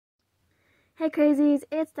Hey crazies,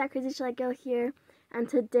 it's that crazy Schleich girl here, and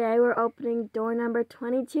today we're opening door number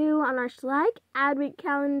 22 on our Schleich Advent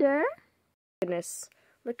calendar. Goodness,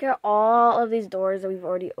 look at all of these doors that we've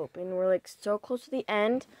already opened. We're like so close to the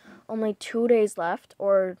end, only 2 days left,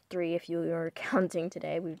 or 3 if you are counting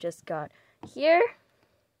today. We've just got here,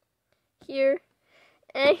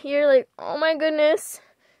 and here, like, oh my goodness.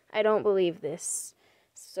 I don't believe this.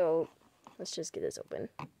 So, let's just get this open.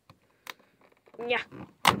 Yeah.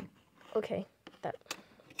 Okay, that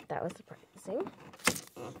was surprising.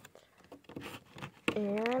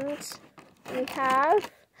 And we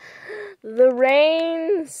have the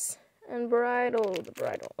reins and bridle.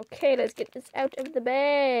 Okay, let's get this out of the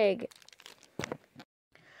bag.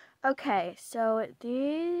 Okay, so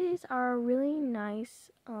these are really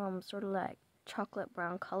nice, sort of like chocolate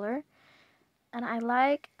brown color. And I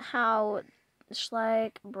like how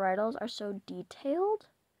Schleich bridles are so detailed.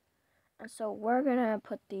 And so we're gonna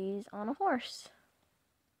put these on a horse.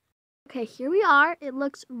 Okay, here we are. It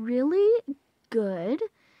looks really good.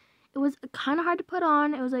 It was kind of hard to put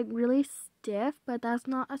on. It was like really stiff, but that's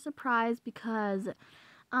not a surprise because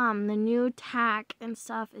the new tack and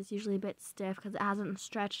stuff is usually a bit stiff because it hasn't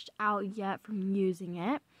stretched out yet from using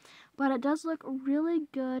it. But it does look really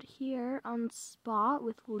good here on spot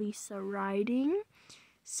with Lisa riding.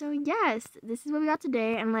 So yes, this is what we got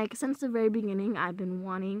today, and like since the very beginning I've been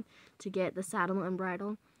wanting to get the saddle and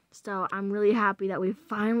bridle. So I'm really happy that we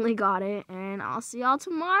finally got it, and I'll see y'all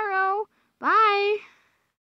tomorrow. Bye!